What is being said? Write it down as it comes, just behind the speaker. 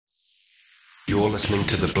You're listening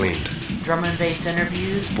to The Blend Drum and bass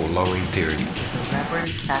interviews for Low End Theory. with the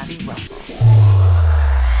Reverend Kathy Russell.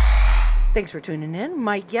 Thanks for tuning in.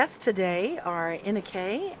 My guests today are Ina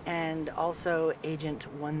Kay and also Agent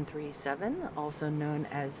 137, also known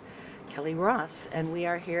as Kelly Ross. And we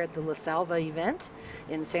are here at the La Salva event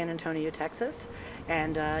in San Antonio, Texas.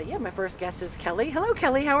 And my first guest is Kelly. Hello,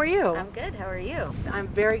 Kelly. How are you? I'm good. How are you? I'm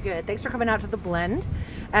very good. Thanks for coming out to the Blend.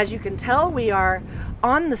 As you can tell, we are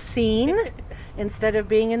on the scene instead of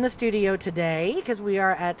being in the studio today because we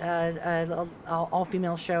are at an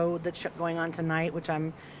all-female show that's going on tonight, which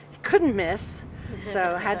I couldn't miss,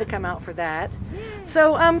 so had to come out for that.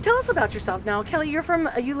 So tell us about yourself now. Kelly, you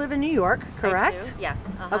live in New York, correct? I do, yes.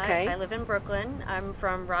 Okay. I live in Brooklyn. I'm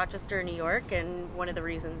from Rochester, New York, and one of the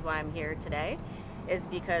reasons why I'm here today is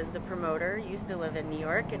because the promoter used to live in New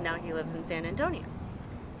York, and now he lives in San Antonio.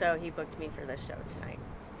 So he booked me for this show tonight.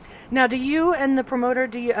 Now, do you and the promoter,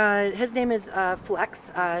 his name is Flex.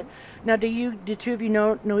 Now, do the two of you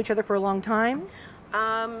know each other for a long time?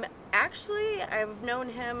 Actually, I've known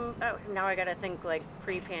him, now I gotta think like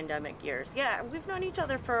pre-pandemic years. Yeah, we've known each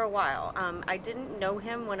other for a while. I didn't know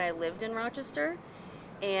him when I lived in Rochester,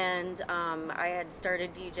 and I had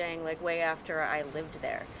started DJing like way after I lived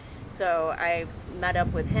there. So I met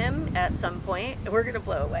up with him at some point. We're gonna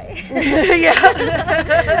blow away. Yeah.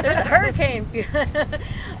 There's a hurricane.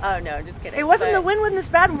 Oh no, just kidding. The wind wasn't as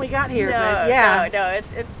bad when we got here, but yeah. No,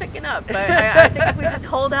 it's picking up. But I think if we just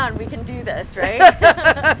hold on, we can do this, right?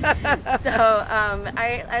 So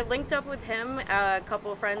I linked up with him. A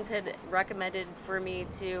couple of friends had recommended for me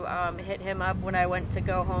to hit him up when I went to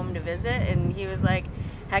go home to visit, and he was like,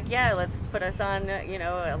 "Heck yeah, let's put us on,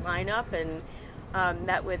 a lineup." And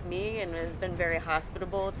met with me and has been very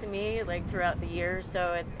hospitable to me like throughout the years.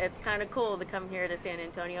 So it's kind of cool to come here to San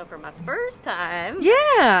Antonio for my first time.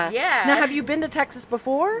 Yeah. Yeah. Now, have you been to Texas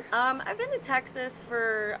before? I've been to Texas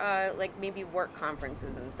for like maybe work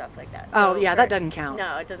conferences and stuff like that. That doesn't count.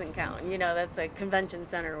 No, it doesn't count. That's a convention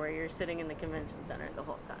center where you're sitting in the convention center the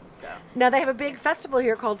whole time. So now they have a big festival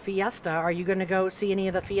here called Fiesta. Are you going to go see any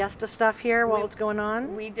of the Fiesta stuff here while it's going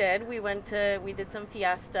on? We did. We did some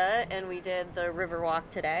Fiesta and we did the Riverwalk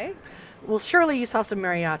today. Well, surely you saw some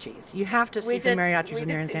mariachis. You have to see some mariachis when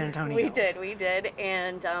you're in San Antonio. We did.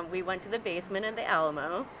 And we went to the basement of the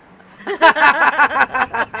Alamo.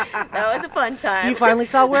 That was a fun time. You finally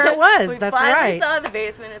saw where it was. That's right. We finally saw the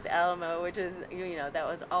basement at the Alamo, which is, that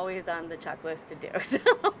was always on the checklist to do. So.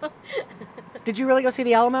 Did you really go see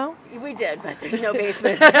the Alamo? We did, but there's no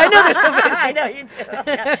basement. I know there's no basement. I know you do.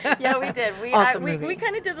 Yeah, we did. Awesome we movie.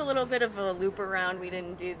 kind of did a little bit of a loop around. We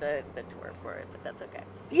didn't do the tour for it, but that's okay.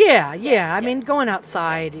 Yeah. I mean, going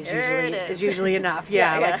outside is is usually enough.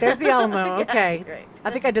 Yeah, Yeah. like there's the Alamo. Okay. Right.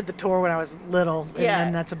 I think I did the tour when I was little,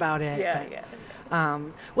 and that's about it. Yeah.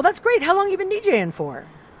 Well, that's great. How long have you been DJing for?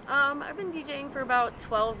 I've been DJing for about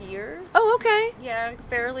 12 years. Oh, okay. Yeah,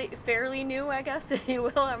 fairly new, I guess, if you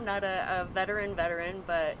will. I'm not a veteran,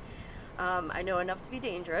 but I know enough to be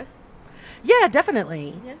dangerous. Yeah,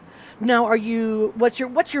 definitely. Yeah. Now, what's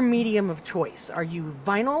your medium of choice? Are you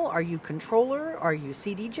vinyl? Are you controller? Are you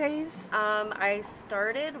CDJs? I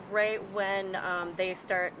started right when they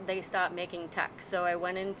stopped making tech, so I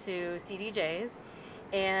went into CDJs.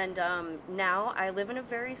 And now I live in a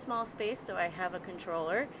very small space, so I have a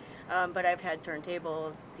controller, but I've had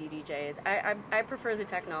turntables, CDJs. I prefer the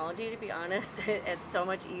technology, to be honest. It's so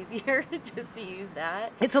much easier just to use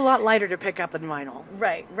that. It's a lot lighter to pick up than vinyl.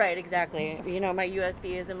 Right, exactly. My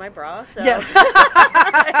USB is in my bra, so Yeah.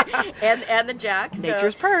 and the jack.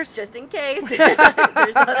 Nature's so purse. just in case.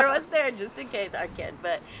 There's other ones there, just in case. I'm kidding,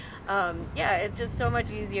 but. It's just so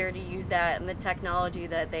much easier to use that, and the technology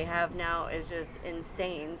that they have now is just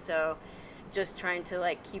insane. So just trying to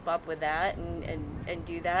like keep up with that and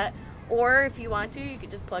do that. Or if you want to, you could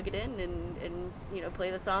just plug it in and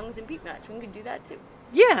play the songs and beat match. We can do that too.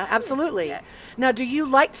 Yeah, absolutely. Yeah. Now, do you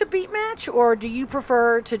like to beat match, or do you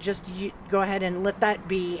prefer to just go ahead and let that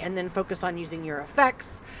be and then focus on using your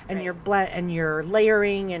effects and Right. your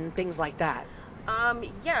layering and things like that?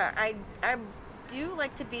 I do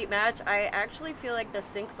like to beat match. I actually feel like the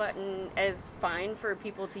sync button is fine for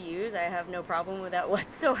people to use. I have no problem with that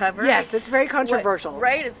whatsoever. Yes, it's very controversial.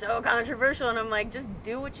 Right, it's so controversial, and I'm like, just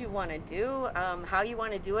do what you want to do, how you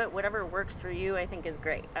want to do it, whatever works for you, I think is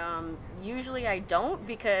great. Usually I don't,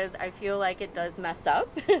 because I feel like it does mess up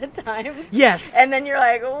at times. Yes. And then you're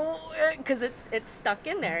like, oh, because it's stuck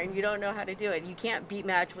in there, and you don't know how to do it. You can't beat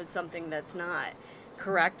match with something that's not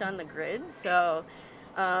correct on the grid, so...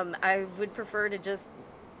 I would prefer to just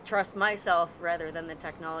trust myself rather than the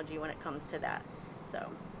technology when it comes to that.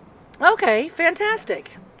 So, Okay,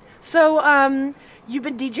 fantastic. So, you've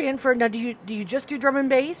been DJing for now. Do you just do drum and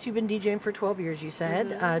bass? You've been DJing for 12 years. You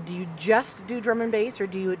said. Do you just do drum and bass, or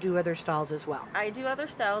do you do other styles as well? I do other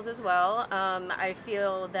styles as well. I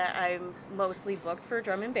feel that I'm mostly booked for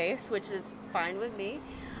drum and bass, which is fine with me.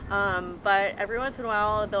 But every once in a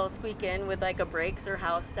while, they'll squeak in with like a breaks or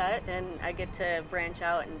house set, and I get to branch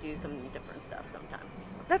out and do some different stuff sometimes.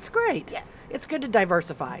 That's great. Yeah. It's good to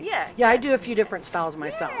diversify. Yeah, Yeah, I yeah. do a few different styles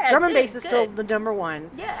myself. Yeah, Drum and good, bass is still good. the number one.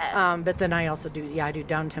 Yeah. But then I also do, I do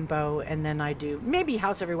down tempo, and then I do maybe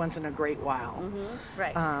house every once in a great while.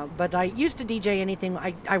 Right. But I used to DJ anything.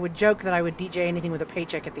 I would joke that I would DJ anything with a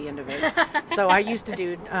paycheck at the end of it. So I used to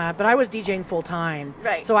do, but I was DJing full time.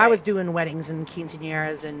 Right, So I right. was doing weddings and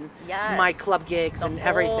quinceañeras and Yes. my club gigs The and whole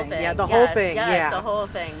everything. thing. Yeah, the whole Yes, thing. yes, Yeah. the whole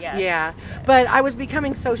thing. Yeah. Yeah, but I was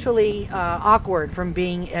becoming socially awkward from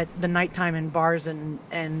being at the nighttime in bars and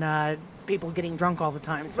people getting drunk all the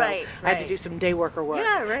time. So Right, I had to right. do some day worker work.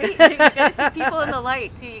 Yeah, right. You gotta see people in the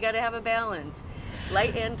light too. You gotta have a balance,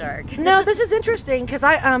 light and dark. No, this is interesting because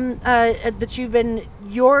that you've been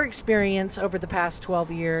your experience over the past 12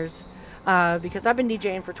 years, because I've been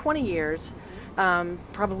DJing for 20 years,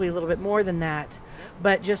 probably a little bit more than that.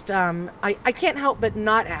 But just I can't help but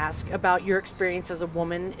not ask about your experience as a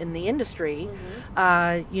woman in the industry.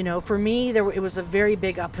 For me, it was a very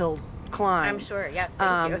big uphill climb. I'm sure. Yes.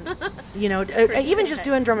 Thank you. Even just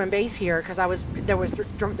doing drum and bass here, because there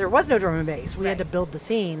was no drum and bass. We had to Right. build the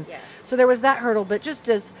scene. Yeah. So there was that hurdle. But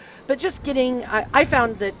just getting, I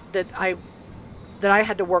found that I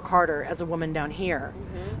had to work harder as a woman down here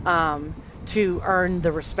to earn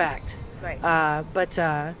the respect. Right.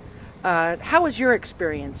 How has your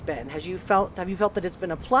experience been? Have you felt that it's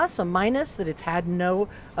been a plus, a minus, that it's had no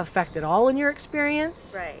effect at all in your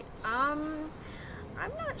experience? Right.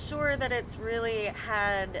 I'm not sure that it's really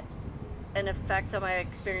had an effect on my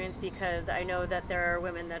experience, because I know that there are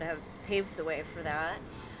women that have paved the way for that.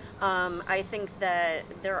 I think that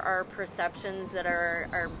there are perceptions that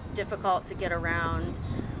are difficult to get around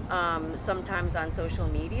sometimes on social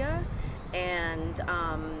media, and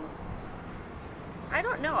I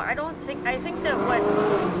don't know. I think that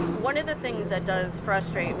one of the things that does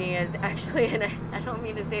frustrate me is actually, and I don't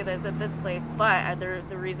mean to say this at this place, but there's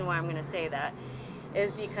a reason why I'm going to say that,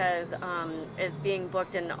 is because it's being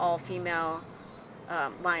booked in all-female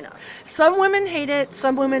lineups. Some women hate it.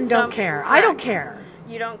 Some women don't care. I don't care.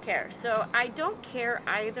 You don't care. So I don't care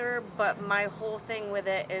either, but my whole thing with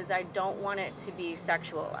it is I don't want it to be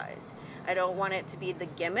sexualized. I don't want it to be the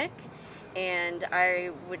gimmick, and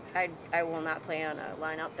I will not play on a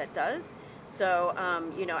lineup that does. So,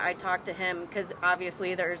 I talked to him, because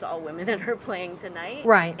obviously there's all women that are playing tonight.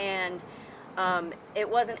 Right. And it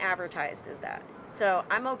wasn't advertised as that. So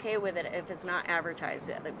I'm okay with it if it's not advertised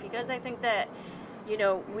as it, because I think that,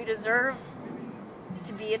 we deserve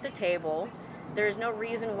to be at the table. There's no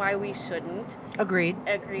reason why we shouldn't. Agreed.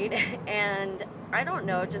 And I don't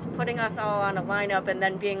know, just putting us all on a lineup and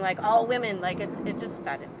then being like all women, like it's just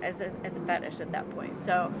fetish. It's a fetish at that point.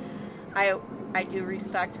 So I do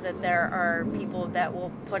respect that there are people that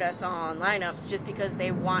will put us all on lineups just because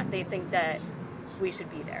they think that we should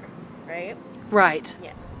be there, right? Right.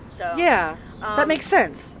 Yeah. So Yeah, that makes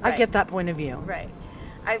sense. I right. get that point of view. Right.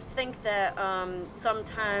 I think that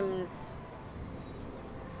sometimes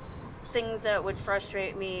things that would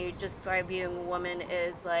frustrate me just by being a woman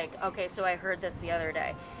is like, okay, so I heard this the other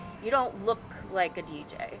day. You don't look like a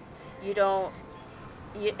DJ.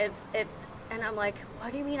 And I'm like,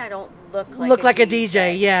 what do you mean I don't look like a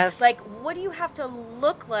DJ? Yes. Like, what do you have to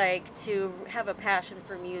look like to have a passion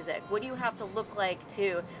for music? What do you have to look like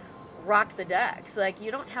to rock the decks? Like,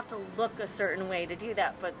 you don't have to look a certain way to do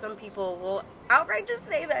that, but some people will outright just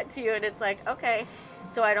say that to you, and it's like, okay,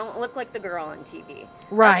 so I don't look like the girl on TV.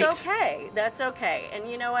 Right. That's okay. And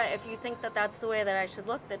you know what? If you think that that's the way that I should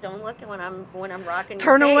look, then don't look when I'm rocking.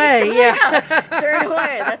 Turn your away. face. Yeah. Turn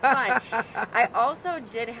away. That's fine. I also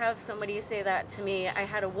did have somebody say that to me. I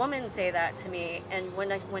had a woman say that to me, and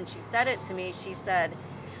when she said it to me, she said,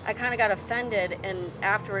 I kind of got offended, and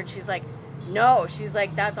afterwards she's like, no, she's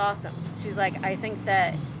like, that's awesome. She's like, I think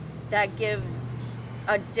that gives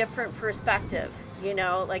a different perspective,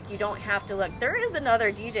 like you don't have to look. There is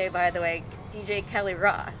another DJ, by the way, DJ Kelly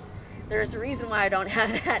Ross. There's a reason why I don't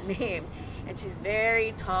have that name. And she's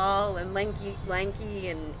very tall and lanky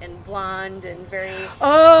and blonde and very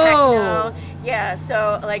techno. Yeah,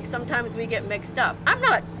 so like sometimes we get mixed up. I'm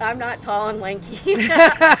not tall and lanky.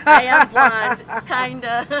 I am blonde,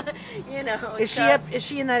 kinda. Is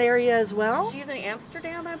she in that area as well? She's in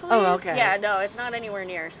Amsterdam, I believe. Oh, okay. Yeah, no, it's not anywhere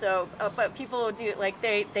near. So, but people do, like,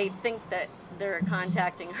 they think they're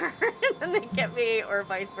contacting her and then they get me, or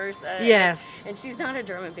vice versa. Yes. And she's not a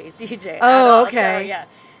drum and bass DJ. Oh, at all, okay. So, yeah.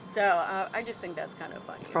 So I just think that's kind of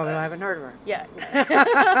funny. That's probably why I haven't heard of her. Yeah.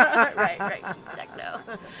 Right. She's techno.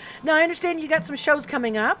 Now I understand you got some shows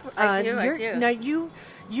coming up. I do. Now you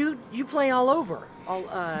play all over.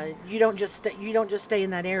 You don't just stay in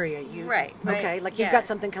that area. Right. Okay. Like you've got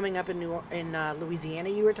something coming up in Louisiana.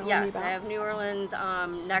 You were telling me about. Yes, I have New Orleans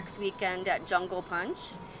next weekend at Jungle Punch,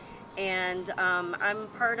 and I'm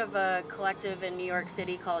part of a collective in New York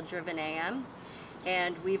City called Driven AM.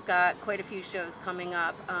 And we've got quite a few shows coming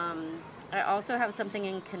up. I also have something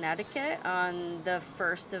in Connecticut on the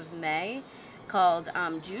 1st of May called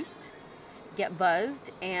Juiced, Get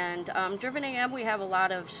Buzzed. And Driven AM, we have a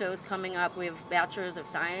lot of shows coming up. We have Bachelors of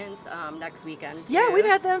Science next weekend, too. Yeah, we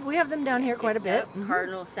have them down here quite a bit. Yep,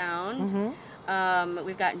 Cardinal Sound.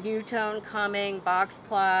 We've got New Tone coming, Box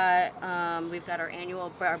Plot. We've got our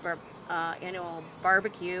annual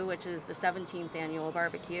barbecue, which is the 17th annual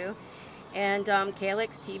barbecue. And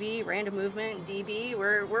Calyx, TB, Random Movement, DB,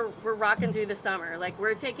 we're rocking through the summer. Like,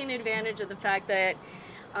 we're taking advantage of the fact that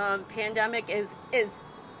pandemic is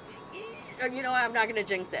you know, I'm not going to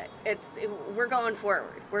jinx it. We're going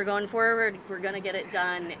forward. We're going forward. We're going to get it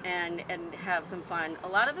done and have some fun. A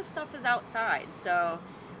lot of the stuff is outside, so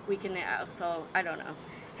we can. So I don't know.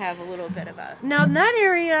 Have a little bit of a... Now, in that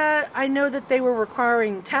area, I know that they were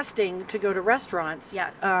requiring testing to go to restaurants.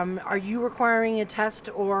 Yes. Are you requiring a test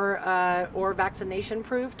or vaccination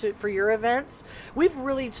proof for your events? We've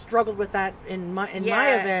really struggled with that in my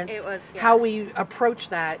events. It was, how we approach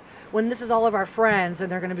that when this is all of our friends and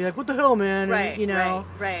they're going to be like, "What the hell, man?" Right. And,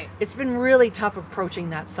 Right. It's been really tough approaching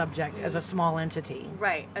that subject as a small entity.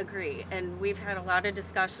 Right. Agree. And we've had a lot of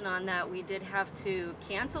discussion on that. We did have to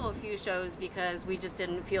cancel a few shows because we just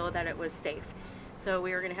didn't feel that it was safe. So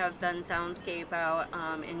we were going to have Ben Soundscape out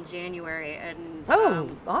in January, and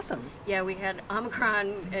awesome. Yeah, we had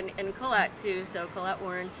Omicron and Colette too. So Colette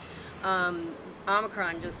Warren,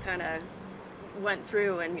 Omicron just kind of went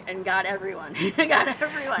through and got everyone. Yeah,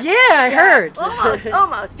 I heard.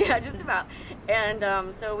 Almost. Yeah, just about.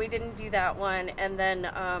 And so we didn't do that one. And then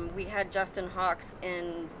we had Justin Hawks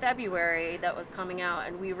in February that was coming out,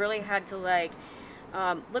 and we really had to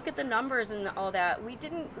look at the numbers and all that. We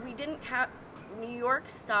didn't have... New York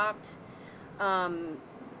stopped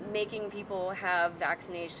making people have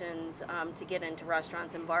vaccinations to get into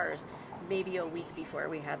restaurants and bars maybe a week before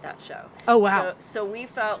we had that show. Oh, wow. So we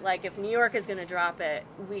felt like if New York is going to drop it,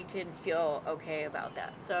 we could feel okay about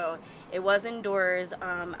that. So it was indoors.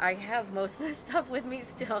 I have most of the stuff with me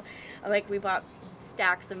still. Like, we bought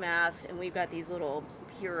stacks of masks, and we've got these little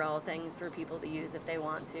Purell things for people to use if they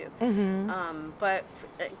want to. But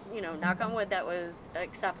knock on wood, that was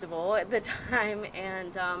acceptable at the time,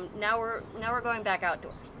 and now we're going back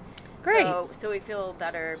outdoors. Great. So we feel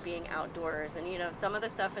better being outdoors, and some of the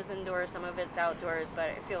stuff is indoors, some of it's outdoors, but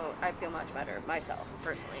I feel much better myself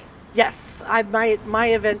personally. Yes, my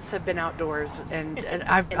events have been outdoors, and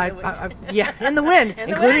I've in the wind,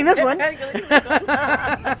 including this one. Hey,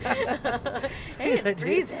 it's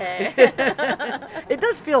breezy. It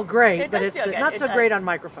does feel great, but it's not so great on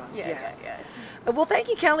microphones. Yes. Yeah. Well, thank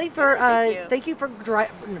you, Kelly, for thank you for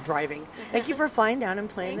driving. Thank you for flying down and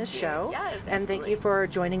playing this show. Yes, and thank you for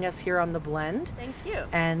joining us here on The Blend. Thank you.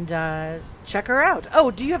 And check her out. Oh,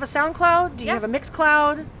 do you have a SoundCloud? Do you have a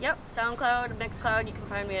Mixcloud? Yep, SoundCloud, Mixcloud. You can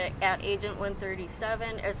find me at Agent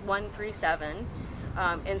 137. It's 137.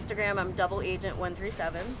 Instagram, I'm Double Agent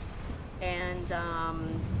 137. And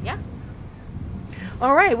yeah.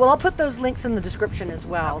 All right. Well, I'll put those links in the description as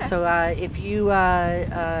well. Okay. So if you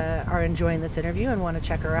are enjoying this interview and want to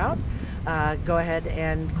check her out, go ahead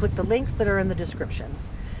and click the links that are in the description.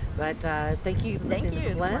 But thank you for listening to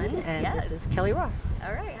The Blend. And yes. This is Kelly Ross.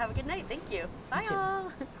 All right. Have a good night. Thank you. Bye,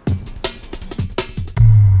 all.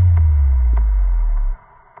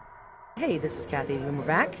 Hey, this is Kathy, and we're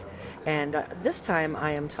back. And this time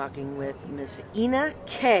I am talking with Miss Ina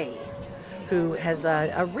Kay, who has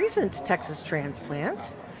a recent Texas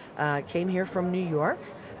transplant, came here from New York,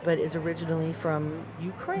 but is originally from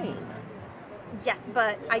Ukraine. Yes,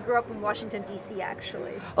 but I grew up in Washington, D.C.,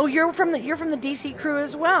 actually. Oh, you're from the D.C. crew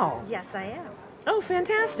as well? Yes, I am. Oh,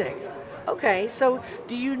 fantastic. Okay, so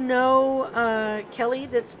do you know Kelly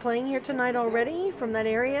that's playing here tonight already from that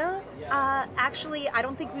area? Actually, I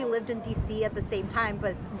don't think we lived in D.C. at the same time,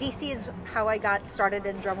 but D.C. is how I got started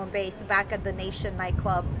in drum and bass, back at the Nation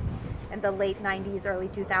nightclub in the late 90s, early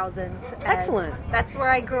 2000s. Excellent. That's where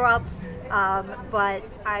I grew up. But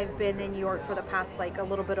I've been in New York for the past like a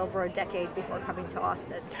little bit over a decade before coming to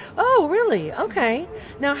Austin. Oh, really? Okay.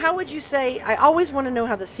 Now, how would you say? I always want to know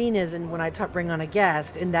how the scene is, and when I bring on a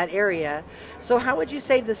guest in that area. So, how would you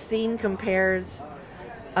say the scene compares?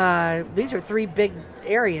 These are three big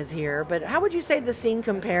areas here, but how would you say the scene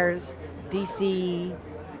compares DC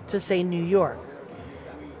to, say, New York?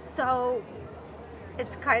 So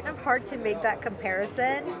it's kind of hard to make that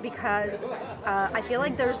comparison because I feel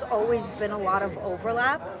like there's always been a lot of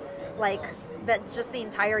overlap, like that just the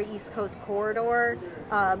entire East Coast corridor.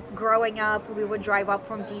 Growing up, we would drive up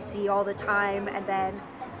from DC all the time, and then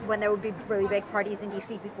when there would be really big parties in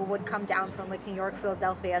DC, people would come down from like New York,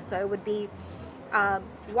 Philadelphia, so it would be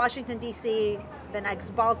Washington, D.C., then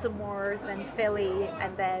Baltimore, then Philly,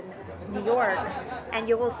 and then New York. And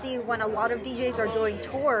you will see when a lot of DJs are doing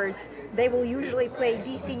tours, they will usually play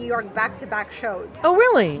D.C., New York back-to-back shows. Oh,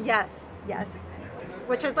 really? Yes.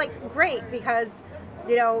 Which is like great because,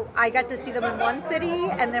 you know, I got to see them in one city,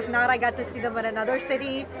 and if not, I got to see them in another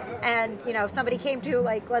city. And, you know, if somebody came to,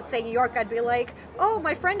 like, let's say New York, I'd be like, oh,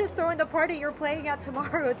 my friend is throwing the party you're playing at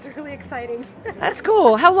tomorrow. It's really exciting. That's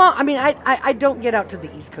cool. How long? I mean, I don't get out to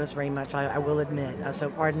the East Coast very much, I will admit. So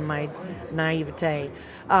pardon my naivete.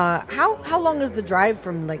 How long is the drive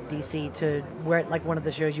from, like, D.C. to where, like, one of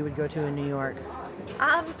the shows you would go to in New York?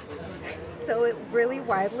 So it really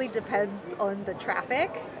widely depends on the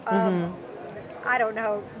traffic. I don't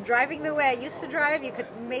know. Driving the way I used to drive, you could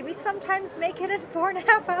maybe sometimes make it in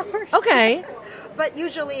 4.5 hours. Okay. But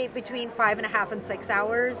usually between 5.5 and 6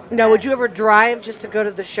 hours. Now, would you ever drive just to go to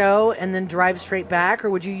the show and then drive straight back, or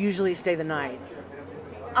would you usually stay the night?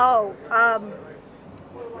 Oh,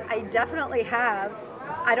 I definitely have.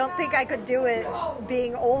 I don't think I could do it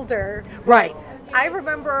being older. Right. I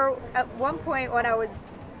remember at one point when I was,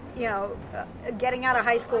 you know, getting out of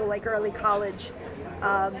high school, like early college,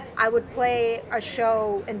 I would play a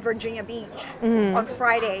show in Virginia Beach on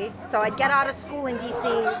Friday. So I'd get out of school in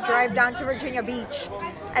DC, drive down to Virginia Beach,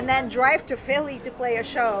 and then drive to Philly to play a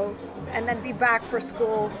show, and then be back for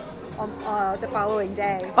school on the following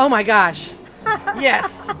day. Oh my gosh.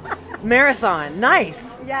 Yes. Marathon.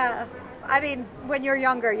 Nice. Yeah. I mean, when you're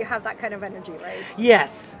younger, you have that kind of energy, right?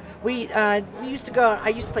 Yes. We used to go, I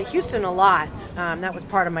used to play Houston a lot. That was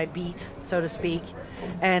part of my beat, so to speak.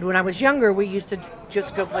 And when I was younger, we used to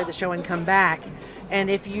just go play the show and come back. And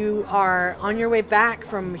if you are on your way back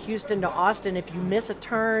from Houston to Austin, if you miss a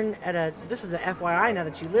turn this is an FYI now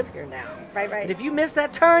that you live here now. Right. And if you miss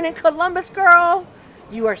that turn in Columbus, girl,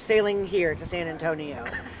 you are sailing here to San Antonio.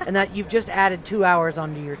 And that you've just added 2 hours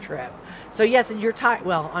onto your trip. So yes, and you're tired,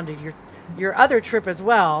 well, onto your other trip as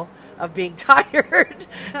well, of being tired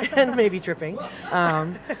and maybe tripping.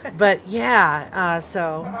 But yeah,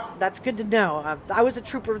 so that's good to know. I was a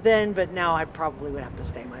trooper then, but now I probably would have to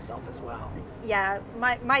stay myself as well. Yeah,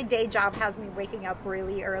 my day job has me waking up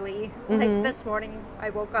really early. Like this morning, I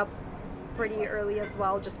woke up pretty early as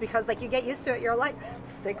well, just because like you get used to it. You're like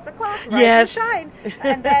 6 o'clock, rise yes, and shine,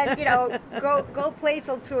 and then you know go play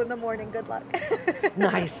till 2 in the morning. Good luck.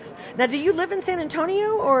 Nice. Now, do you live in San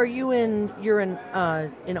Antonio, or are you're in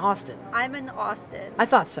Austin? I'm in Austin. I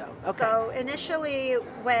thought so. Okay. So initially,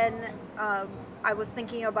 when I was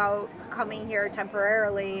thinking about coming here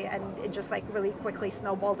temporarily, and it just like really quickly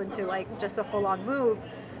snowballed into like just a full-on move.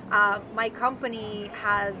 My company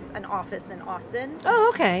has an office in Austin. Oh,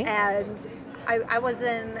 okay. And I was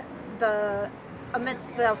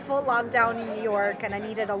amidst the full lockdown in New York, and I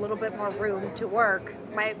needed a little bit more room to work.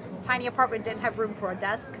 My tiny apartment didn't have room for a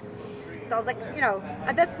desk. So I was like, you know,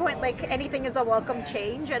 at this point, like anything is a welcome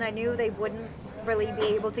change, and I knew they wouldn't really be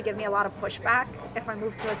able to give me a lot of pushback if I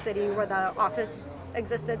moved to a city where the office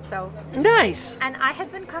existed. So nice. And I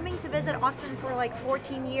had been coming to visit Austin for like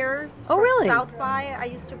 14 years. Oh, for really? South by. I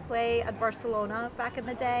used to play at Barcelona back in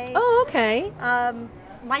the day. Oh, okay.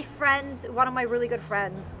 My friend, one of my really good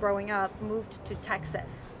friends growing up, moved to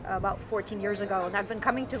Texas about 14 years ago, and I've been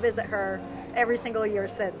coming to visit her every single year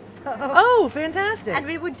since. So. Oh, fantastic. And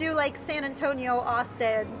we would do like San Antonio,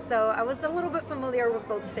 Austin, so I was a little bit familiar with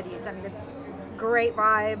both cities. I mean, it's great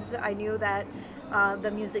vibes. I knew that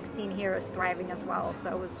the music scene here is thriving as well,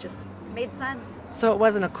 so it was just made sense. So it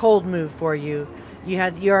wasn't a cold move for you.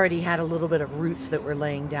 You already had a little bit of roots that were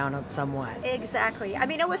laying down somewhat. Exactly. I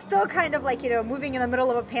mean, it was still kind of like, you know, moving in the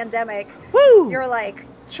middle of a pandemic. Woo! You're like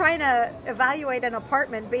trying to evaluate an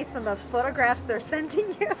apartment based on the photographs they're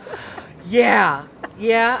sending you. Yeah.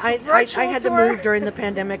 I had to tour. move during the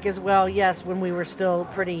pandemic as well. Yes, when we were still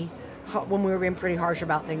when we were being pretty harsh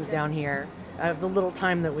about things down here. The little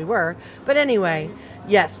time that we were. But anyway,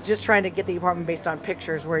 yes, just trying to get the apartment based on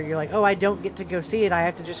pictures where you're like, oh, I don't get to go see it. I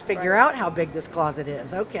have to just figure out how big this closet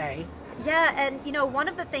is. Okay. Yeah, and you know, one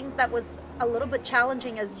of the things that was a little bit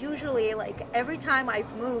challenging is usually like every time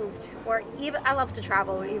I've moved, or even I love to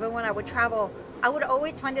travel, even when I would travel, I would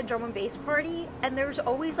always find a drum and bass party, and there's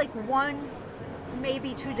always like 1,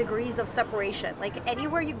 maybe 2 degrees of separation. Like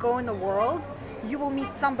anywhere you go in the world, you will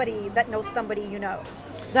meet somebody that knows somebody you know.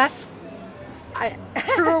 That's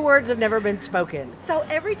truer words have never been spoken. So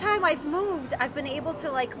every time I've moved, I've been able to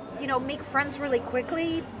like, you know, make friends really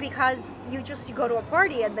quickly because you go to a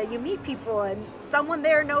party and then you meet people and someone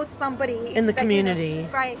there knows somebody In the that, you know, community.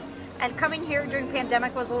 right. And coming here during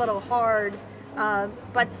pandemic was a little hard.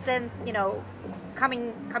 But since, you know,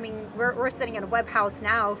 we're sitting in a web house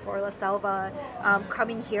now for La Selva.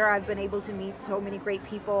 Coming here, I've been able to meet so many great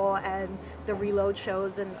people, and the Reload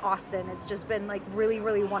shows in Austin. It's just been like really,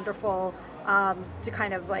 really wonderful to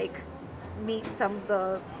kind of like meet some of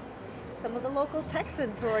the local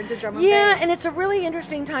Texans who are into drum and Yeah, bass. and it's a really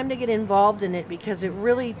interesting time to get involved in it because it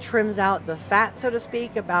really trims out the fat, so to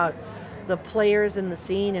speak, about the players in the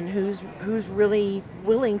scene and who's really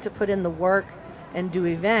willing to put in the work and do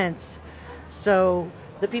events. So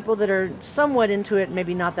the people that are somewhat into it,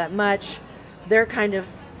 maybe not that much, they're kind of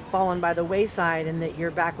fallen by the wayside, and that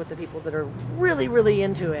you're back with the people that are really, really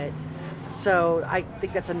into it. So I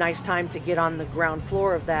think that's a nice time to get on the ground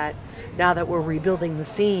floor of that now that we're rebuilding the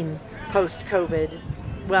scene post-COVID.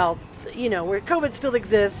 Well, you know, where COVID still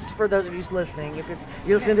exists for those of you listening. If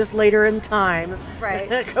you're listening to this later in time, Right.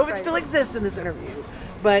 COVID Right. still exists in this interview.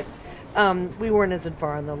 But we weren't as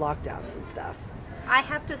far on the lockdowns and stuff. I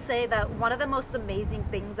have to say that one of the most amazing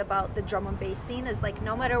things about the drum and bass scene is like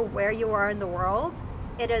no matter where you are in the world,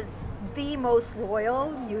 it is the most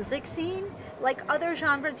loyal music scene. Like other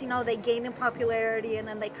genres, you know, they gain in popularity and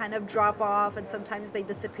then they kind of drop off and sometimes they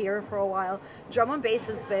disappear for a while. Drum and bass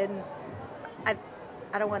has been, I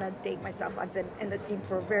don't want to date myself. I've been in the scene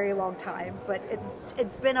for a very long time, but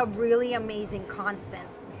it's been a really amazing constant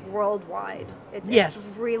worldwide. Yes.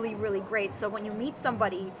 It's really, really great. So when you meet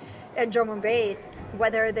somebody in drum and bass,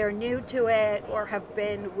 whether they're new to it or have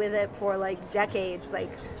been with it for like decades,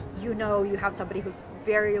 like, you know, you have somebody who's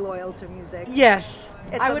very loyal to music. Yes,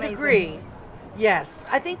 It's I would amazing. agree. Yes,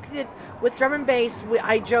 I think that with drum and bass,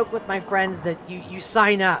 I joke with my friends that you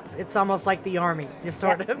sign up. It's almost like the army, just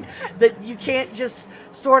sort of. That you can't just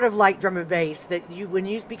sort of like drum and bass. That when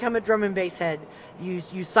you become a drum and bass head,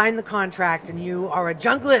 you sign the contract and you are a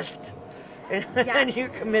junglist. And you're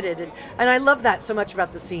committed, and I love that so much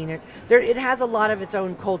about the scene. It has a lot of its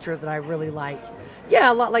own culture that I really like.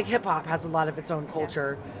 Yeah, a lot like hip hop has a lot of its own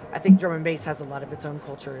culture. I think drum and bass has a lot of its own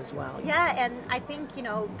culture as well. Yeah, and I think, you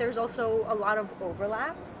know, there's also a lot of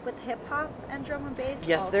overlap with hip hop and drum and bass.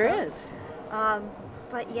 Yes, also. there is.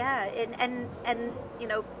 But yeah, and you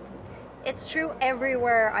know, it's true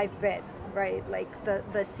everywhere I've been, right? Like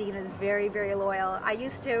the scene is very, very loyal. I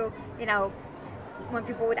used to, you know, when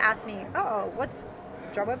people would ask me, oh, what's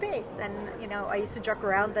drum and bass? And, you know, I used to joke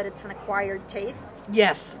around that it's an acquired taste.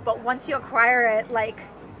 Yes. But once you acquire it, like,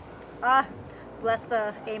 bless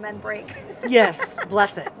the amen break. Yes,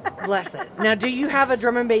 bless it. Bless it. Now, do you have a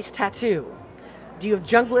drum and bass tattoo? Do you have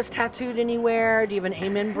Junglist tattooed anywhere? Do you have an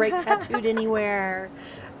amen break tattooed anywhere?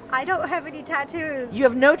 I don't have any tattoos. You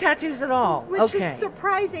have no tattoos at all? Which Okay. is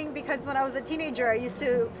surprising because when I was a teenager, I used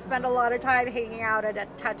to spend a lot of time hanging out at a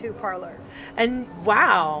tattoo parlor. And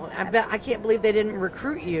wow, I can't believe they didn't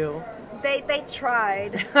recruit you. They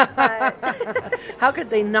tried, but How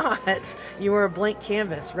could they not? You were a blank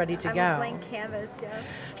canvas ready to I'm go. a blank canvas, yeah.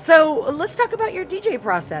 So let's talk about your DJ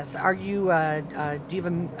process. Are you? Do you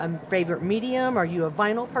have a favorite medium? Are you a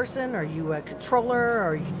vinyl person? Are you a controller?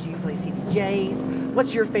 Or do you play CDJs?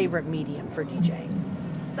 What's your favorite medium for DJ?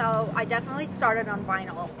 So I definitely started on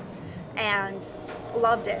vinyl and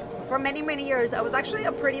loved it. For many, many years, I was actually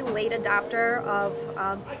a pretty late adopter of,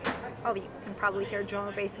 you can probably hear drum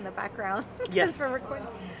and bass in the background. Yes. For recording.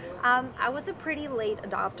 I was a pretty late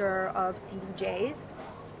adopter of CDJs.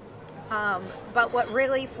 But what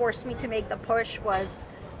really forced me to make the push was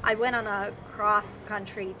I went on a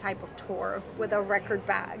cross-country type of tour with a record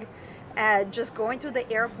bag. And just going through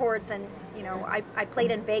the airports and, you know, I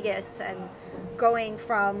played in Vegas and going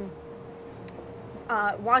from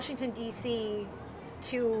Washington, D.C.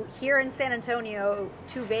 to here in San Antonio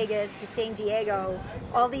to Vegas to San Diego,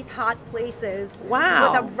 all these hot places.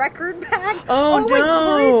 Wow. With a record bag. Oh, Always no.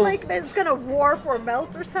 worried like it's going to warp or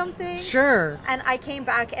melt or something. Sure. And I came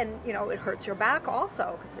back and, you know, it hurts your back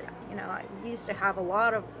also because, you know, I used to have a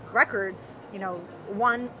lot of records, you know,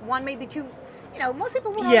 one maybe two. You know, most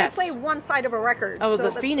people will Yes. only play one side of a record. Oh, so the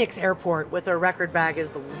that's- Phoenix airport with a record bag is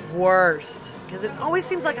the worst because it always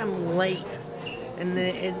seems like I'm late,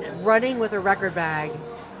 and running with a record bag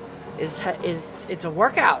is it's a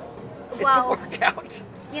workout. It's Well, a workout.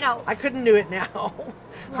 you know, I couldn't do it now. I'd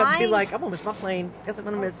be Flying- like, I'm gonna miss my plane. Guess I'm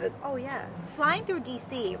gonna miss it. oh yeah, flying through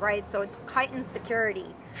DC, right? So it's heightened security.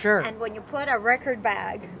 Sure. And when you put a record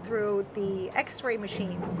bag through the X-ray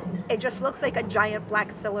machine, it just looks like a giant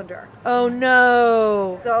black cylinder. Oh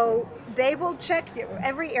no. So they will check you.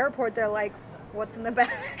 Every airport, they're like, "What's in the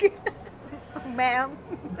bag, ma'am?"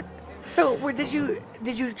 So did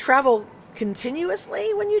you travel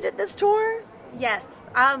continuously when you did this tour? Yes.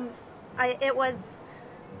 It was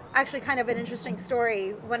actually kind of an interesting story.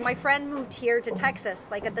 When my friend moved here to Texas,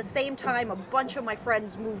 like at the same time, a bunch of my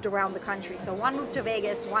friends moved around the country. So one moved to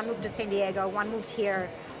Vegas, one moved to San Diego, one moved here.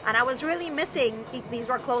 And I was really missing, these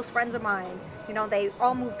were close friends of mine. You know, they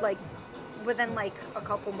all moved like within like a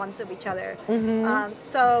couple months of each other.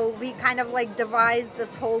 So we kind of like devised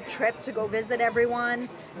this whole trip to go visit everyone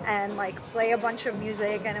and like play a bunch of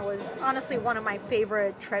music. And it was honestly one of my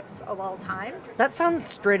favorite trips of all time. That sounds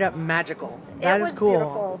straight up magical. That It is was cool.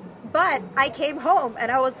 beautiful. But I came home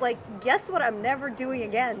and I was like, guess what I'm never doing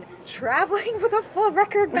again? Traveling with a full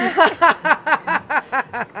record bag.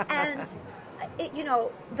 And it, you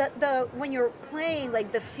know, the when you're playing,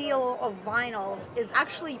 like the feel of vinyl is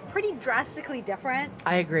actually pretty drastically different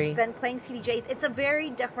I agree. than playing CDJs. It's a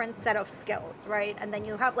very different set of skills, right? And then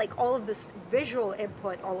you have like all of this visual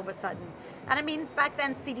input all of a sudden. And I mean, back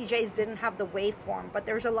then CDJs didn't have the waveform, but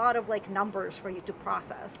there's a lot of like numbers for you to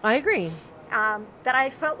process. I agree. That I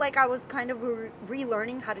felt like I was kind of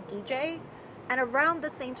relearning how to DJ. And around the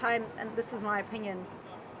same time, and this is my opinion,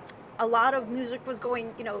 a lot of music was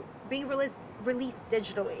going, you know, being released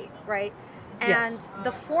digitally, right? And Yes.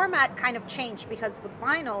 the format kind of changed because with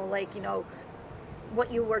vinyl, like, you know,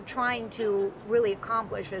 what you were trying to really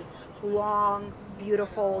accomplish is long,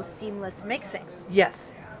 beautiful, seamless mixings. Yes.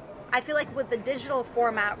 I feel like with the digital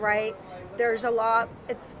format, right, there's a lot,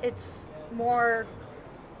 it's more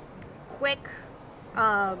quick,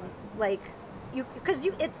 like you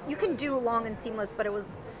can do long and seamless, but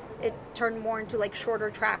it turned more into like shorter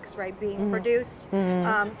tracks, right, being produced.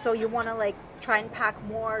 So you want to like try and pack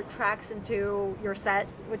more tracks into your set,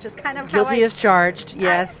 which is kind of Guilty how as charged.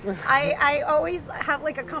 Yes. I always have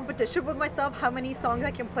like a competition with myself how many songs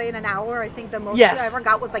I can play in an hour. I think the most Yes. I ever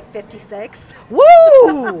got was like 56.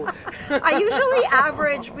 Woo! I usually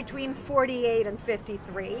average between 48 and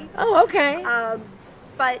 53. Oh, okay.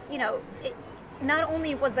 But, you know, not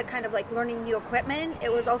only was it kind of like learning new equipment,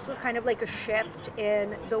 it was also kind of like a shift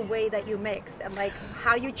in the way that you mix and like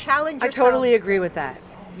how you challenge I yourself. totally agree with that.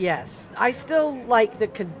 Yes. I still like the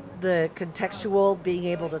contextual, being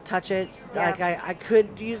able to touch it. Yeah. Like I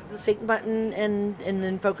could use the sync button and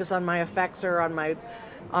then focus on my effects or on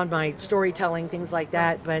my storytelling, things like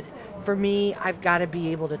that. But for me, I've got to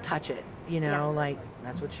be able to touch it, you know, like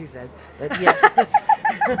that's what she said. But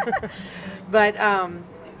yes. But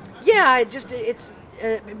yeah, it's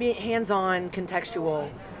being hands-on, contextual.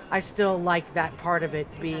 I still like that part of it,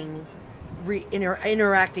 being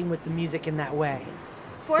interacting with the music in that way.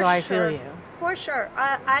 For I sure. feel you. For sure.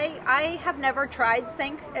 I have never tried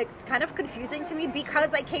sync. It's kind of confusing to me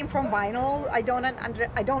because I came from vinyl. I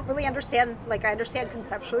don't really understand. Like, I understand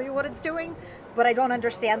conceptually what it's doing, but I don't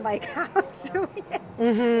understand like how it's doing it.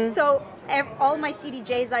 Mm-hmm. So all my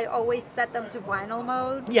CDJs, I always set them to vinyl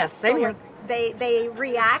mode. Yes, same so, here. like, they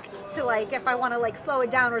react to like if I want to like slow it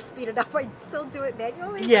down or speed it up, I still do it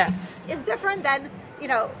manually. Yes. It's different than, you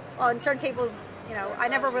know, on turntables. You know, I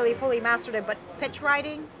never really fully mastered it, but pitch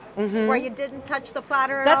riding, where you didn't touch the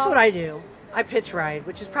platter at That's all. what I do. I pitch ride,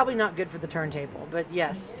 which is probably not good for the turntable, but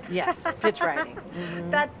yes, pitch riding.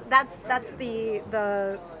 Mhm. That's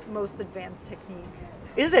the most advanced technique.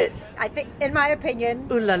 Is it? I think, in my opinion.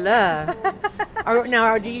 Ooh la la.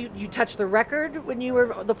 Now, do you touch the record when you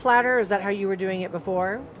were the platter? Is that how you were doing it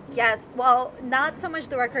before? Yes. Well, not so much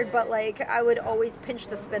the record, but like I would always pinch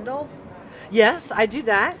the spindle. Yes, I do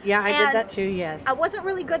that. Yeah, I did And that too. Yes. I wasn't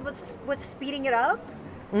really good with speeding it up,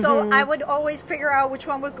 so I would always figure out which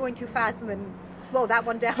one was going too fast and then slow that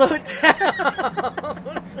one down. Slow it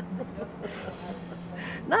down.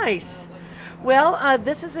 Nice. Well,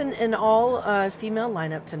 this is an all female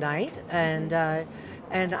lineup tonight, and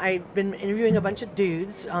I've been interviewing a bunch of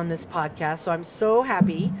dudes on this podcast, so I'm so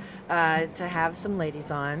happy to have some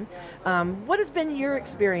ladies on. What has been your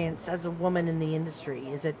experience as a woman in the industry?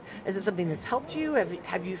 Is it something that's helped you?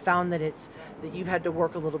 Have you found that that you've had to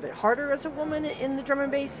work a little bit harder as a woman in the drum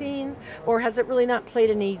and bass scene, or has it really not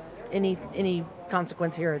played any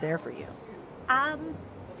consequence here or there for you?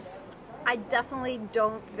 I definitely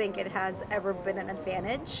don't think it has ever been an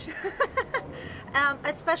advantage.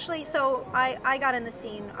 Especially, so I got in the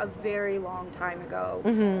scene a very long time ago.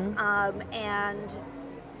 And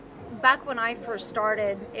back when I first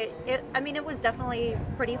started, it was definitely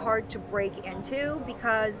pretty hard to break into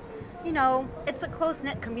because, it's a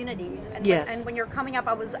close-knit community. And Yes. and when you're coming up,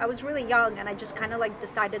 I was really young, and I just kind of like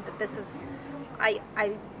decided that this is, I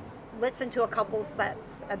listened to a couple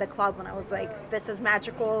sets at the club when I was like, this is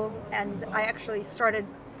magical, and I actually started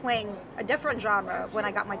playing a different genre when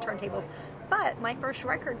I got my turntables. But my first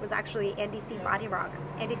record was actually Andy C. Body Rock.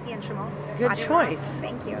 Andy C. and Shimon. Good Body choice. Rock.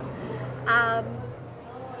 Thank you.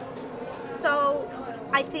 So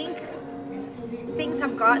I think things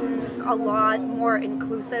have gotten a lot more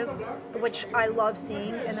inclusive, which I love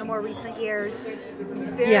seeing in the more recent years.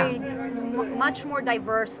 Much more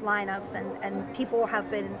diverse lineups, and people have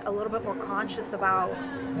been a little bit more conscious about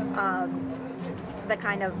the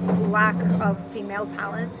kind of lack of female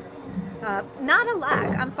talent. Not a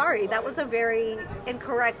lack, I'm sorry, that was a very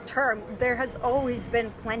incorrect term. There has always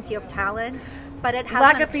been plenty of talent, but it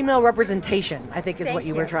hasn't... Lack of female representation, I think, is what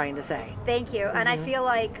you were trying to say. Thank you. And I feel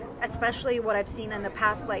like, especially what I've seen in the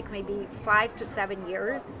past, like maybe 5 to 7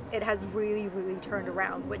 years, it has really, really turned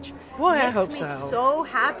around, which makes me so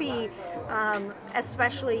happy.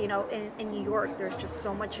 Especially, in New York, there's just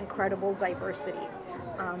so much incredible diversity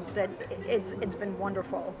that it's been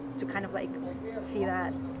wonderful to kind of like see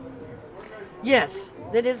that. Yes,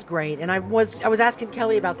 that is great. And I was asking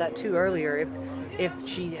Kelly about that too earlier, if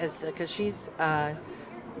she is, because she's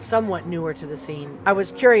somewhat newer to the scene. I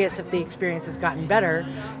was curious if the experience has gotten better,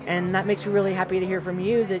 and that makes me really happy to hear from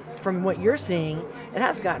you that from what you're seeing, it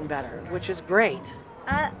has gotten better, which is great.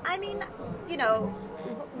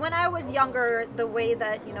 When I was younger, the way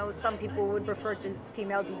that, some people would refer to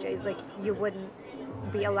female DJs, like you wouldn't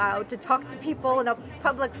be allowed to talk to people in a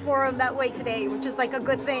public forum that way today, which is like a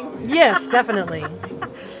good thing. Yes, definitely.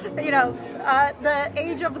 The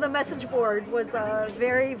age of the message board was a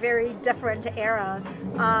very, very different era.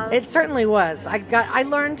 It certainly was. I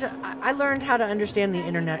learned how to understand the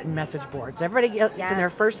internet and message boards. Everybody gets in their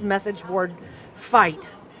first message board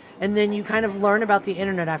fight, and then you kind of learn about the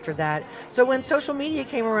internet after that. So when social media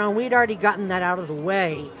came around, we'd already gotten that out of the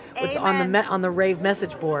way on the rave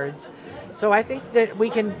message boards. So I think that we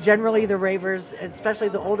can generally, the ravers, especially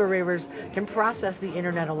the older ravers, can process the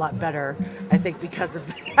internet a lot better, I think, because of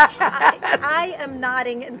that. I am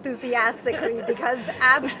nodding enthusiastically because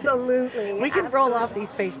absolutely. We can roll off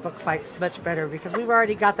these Facebook fights much better because we've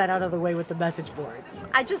already got that out of the way with the message boards.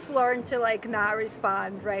 I just learned to not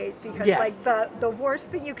respond, right? Because the worst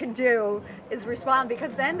thing you can do is respond,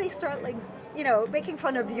 because then they start making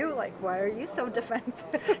fun of you, why are you so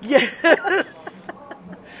defensive? Yes.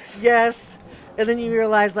 Yes. And then you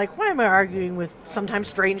realize, why am I arguing with sometimes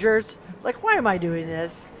strangers? Why am I doing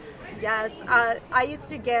this? Yes. I used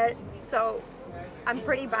to I'm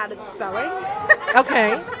pretty bad at spelling.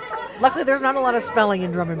 Okay. Luckily, there's not a lot of spelling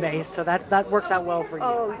in drum and bass, so that works out well for you.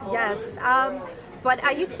 Oh, yes. But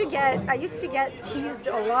I used to get teased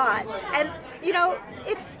a lot. And,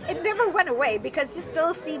 it never went away, because you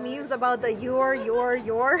still see memes about the your.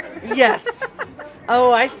 Yes.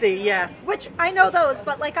 Oh, I see, yes. Which I know those,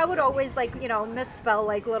 but I would always misspell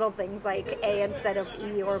little things like A instead of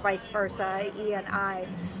E, or vice versa, E and I.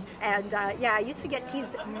 And I used to get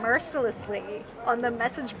teased mercilessly on the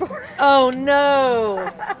message board. Oh, no.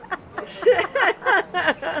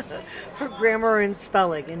 For grammar and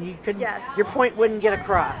spelling, and you could your point wouldn't get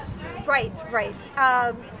across. Right.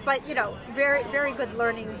 But very, very good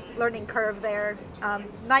learning curve there.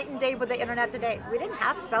 Night and day with the internet today. We didn't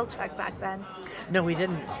have spell check back then. No, we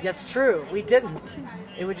didn't. That's true. We didn't.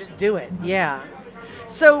 It would just do it. Yeah.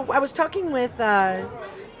 So I was talking with Kelly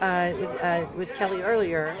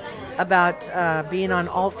earlier about being on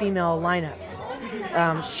all-female lineups.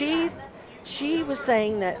 She was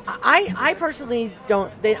saying that I personally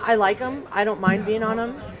don't. I like them. I don't mind being on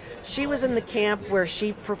them. She was in the camp where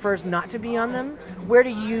she prefers not to be on them. Where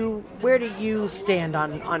do you stand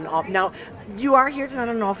on all? Now, you are here tonight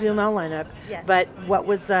on an all-female lineup. Yes. But what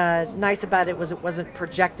was nice about it was it wasn't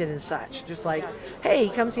projected as such. Just hey,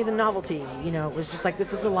 come see the novelty. It was just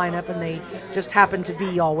this is the lineup, and they just happened to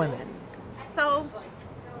be all women. So,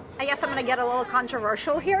 I guess I'm going to get a little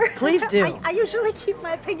controversial here. Please do. I usually keep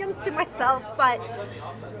my opinions to myself, but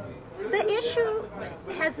the issue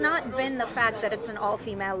has not been the fact that it's an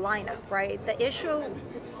all-female lineup, right? The issue,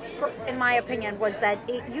 in my opinion, was that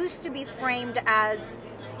it used to be framed as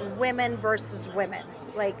women versus women.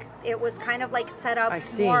 It was kind of set up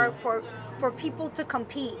more for people to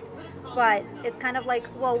compete. But it's kind of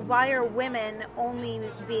well, why are women only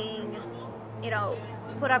being,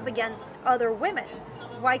 put up against other women?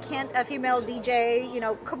 Why can't a female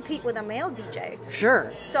DJ, compete with a male DJ?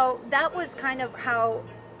 Sure. So that was kind of how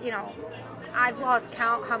you know, I've lost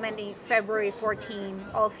count how many February 14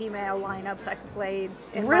 all-female lineups I've played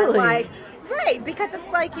in Really? my life. Right, because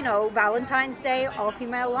it's like, you know, Valentine's Day,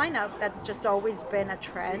 all-female lineup. That's just always been a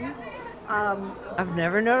trend. I've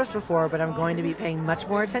never noticed before, but I'm going to be paying much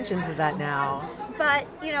more attention to that now. But,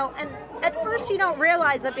 you know, and at first you don't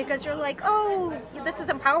realize it because you're like, oh, this is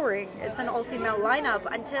empowering. It's an all-female lineup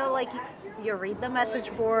until, like, you read the message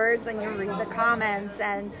boards and you read the comments,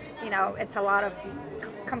 and, you know, it's a lot of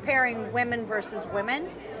comparing women versus women.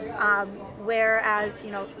 Whereas,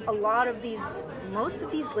 you know, most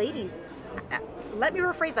of these ladies, let me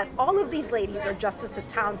rephrase that, all of these ladies are just as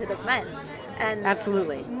talented as men. And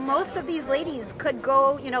Absolutely. most of these ladies could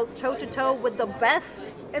go, you know, toe to toe with the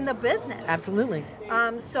best in the business. Absolutely.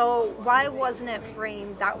 So why wasn't it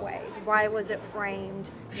framed that way? Why was it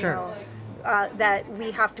framed, Sure. you know, that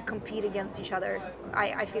we have to compete against each other?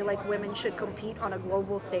 I feel like women should compete on a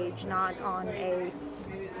global stage, not on a,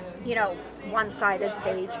 you know, one-sided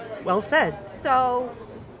stage. Well said. So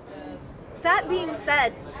that being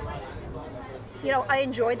said, you know, I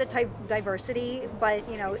enjoy the type diversity, but,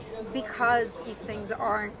 you know, because these things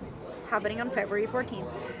aren't happening on February 14th,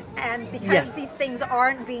 and because Yes. these things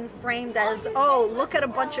aren't being framed as, oh, look at a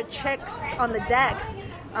bunch of chicks on the decks,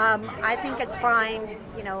 I think it's fine.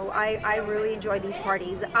 You know, I really enjoy these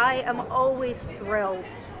parties. I am always thrilled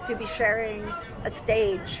to be sharing a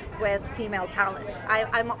stage with female talent.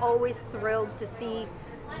 I'm always thrilled to see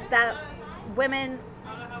that women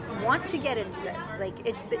want to get into this. Like,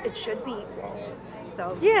 it should be equal.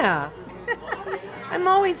 So Yeah. I'm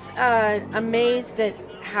always amazed at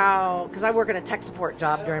how, because I work in a tech support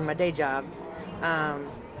job during my day job, I'm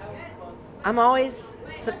always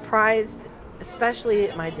surprised, especially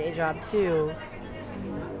at my day job too,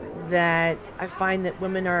 that I find that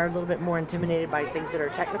women are a little bit more intimidated by things that are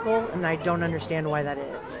technical, and I don't understand why that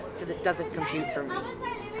is, because it doesn't compute for me.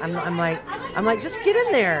 I'm like, just get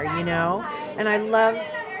in there, you know? And I love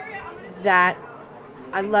that.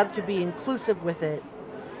 I love to be inclusive with it,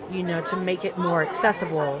 you know, to make it more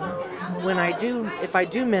accessible. If I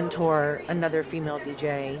do mentor another female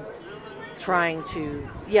DJ, trying to,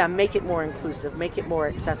 make it more inclusive, make it more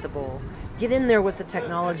accessible, get in there with the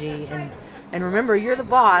technology, and remember, you're the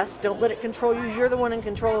boss, don't let it control you, you're the one in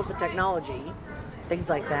control of the technology, things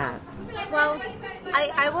like that. Well,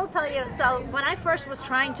 I will tell you, so when I first was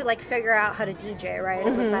trying to, like, figure out how to DJ, right,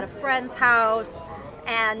 it was at a friend's house,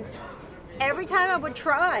 and every time I would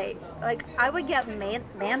try, like, I would get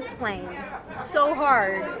mansplained so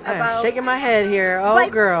hard I'm shaking my head here,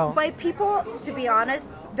 girl. by people, to be honest,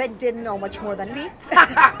 that didn't know much more than me.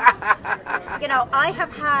 You know, I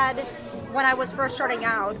have had, when I was first starting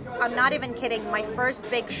out, I'm not even kidding, my first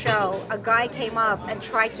big show, a guy came up and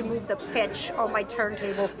tried to move the pitch on my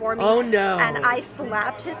turntable for me. Oh, no. And I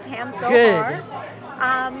slapped his hand so Good.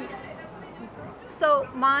 hard. So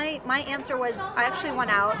my answer was, I actually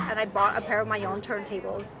went out and I bought a pair of my own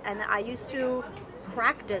turntables, and I used to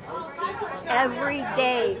practice every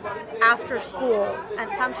day after school and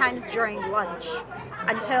sometimes during lunch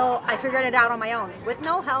until I figured it out on my own with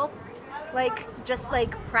no help. Like, just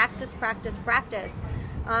like practice.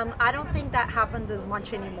 I don't think that happens as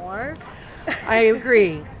much anymore. I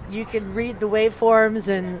agree. You can read the waveforms,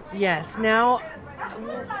 and yes. Now,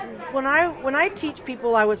 when I teach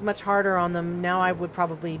people, I was much harder on them. Now I would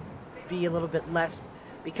probably be a little bit less,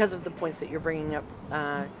 because of the points that you're bringing up.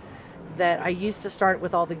 That I used to start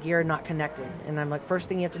with all the gear not connected, and I'm like, first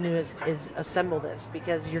thing you have to do is assemble this,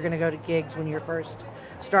 because you're going to go to gigs when you're first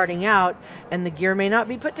starting out, and the gear may not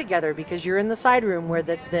be put together because you're in the side room where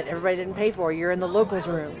that everybody didn't pay for. You're in the locals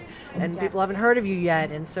room, and people haven't heard of you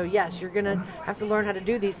yet, and so yes, you're going to have to learn how to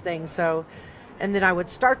do these things. So, and then I would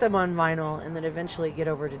start them on vinyl, and then eventually get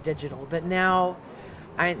over to digital. But now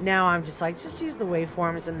I'm just like, just use the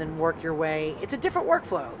waveforms and then work your way. It's a different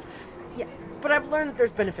workflow. Yeah. But I've learned that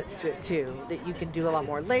there's benefits to it too, that you can do a lot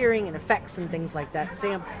more layering and effects and things like that,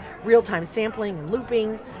 real-time sampling and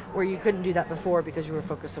looping, where you couldn't do that before because you were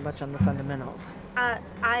focused so much on the fundamentals.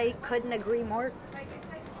 I couldn't agree more.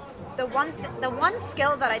 The one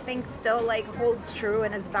skill that I think still, like, holds true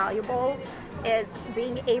and is valuable is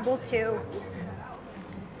being able to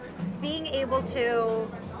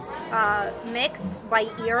mix by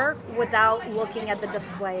ear without looking at the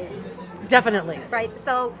displays. Definitely. Right.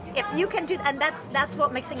 So if you can do, and that's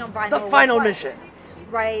what mixing on vinyl. The final mission.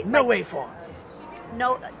 Right. No like, waveforms.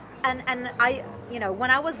 No, and I, you know, when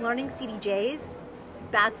I was learning CDJs,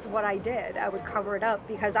 that's what I did. I would cover it up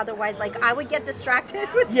because otherwise, like, I would get distracted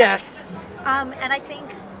with. Yes. And I think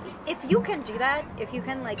if you can do that, if you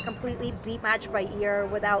can, like, completely beat match by ear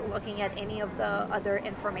without looking at any of the other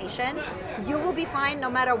information, you will be fine no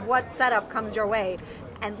matter what setup comes your way.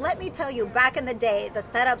 And let me tell you, back in the day, the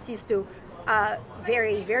setups used to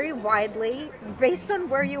vary very widely based on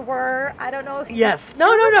where you were. I don't know if Yes.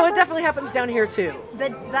 No. It definitely happens down here too.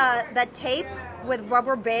 the tape with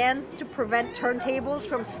rubber bands to prevent turntables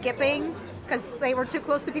from skipping because they were too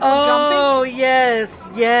close to people jumping. Oh,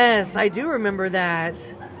 yes. I do remember that.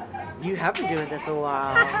 You have been doing this a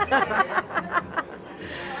while.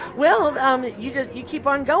 Well, you keep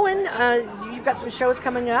on going. You've got some shows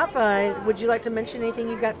coming up. Would you like to mention anything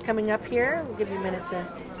you've got coming up here? We'll give you a minute to.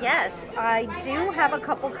 Yes, I do have a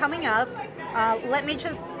couple coming up. Let me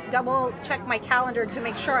just double check my calendar to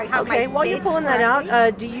make sure I have my Okay, while you're dates pulling that correctly.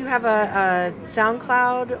 out, do you have a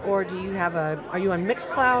SoundCloud or do you have are you on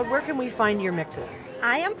Mixcloud? Where can we find your mixes?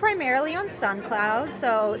 I am primarily on SoundCloud,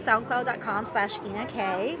 so soundcloud.com/Ina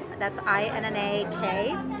K. That's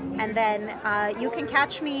INNAK. And then you can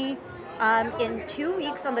catch me in 2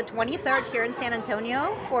 weeks on the 23rd here in San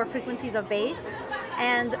Antonio for Frequencies of Bass,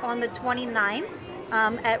 and on the 29th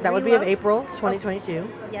at That would be of Reload. April 2022.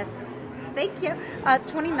 Yes. Thank you.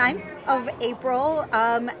 29th of April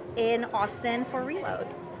in Austin for Reload.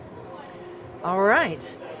 All right.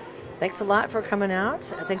 Thanks a lot for coming out.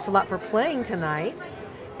 Thanks a lot for playing tonight.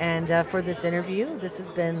 And for this interview, this has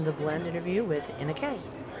been the Blend interview with Ina K.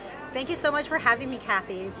 Thank you so much for having me,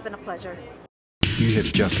 Kathy. It's been a pleasure. You have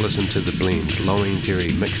just listened to The Blend, Lorraine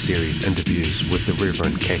Terry Mix Series interviews with the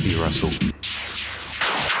Reverend Kathy Russell.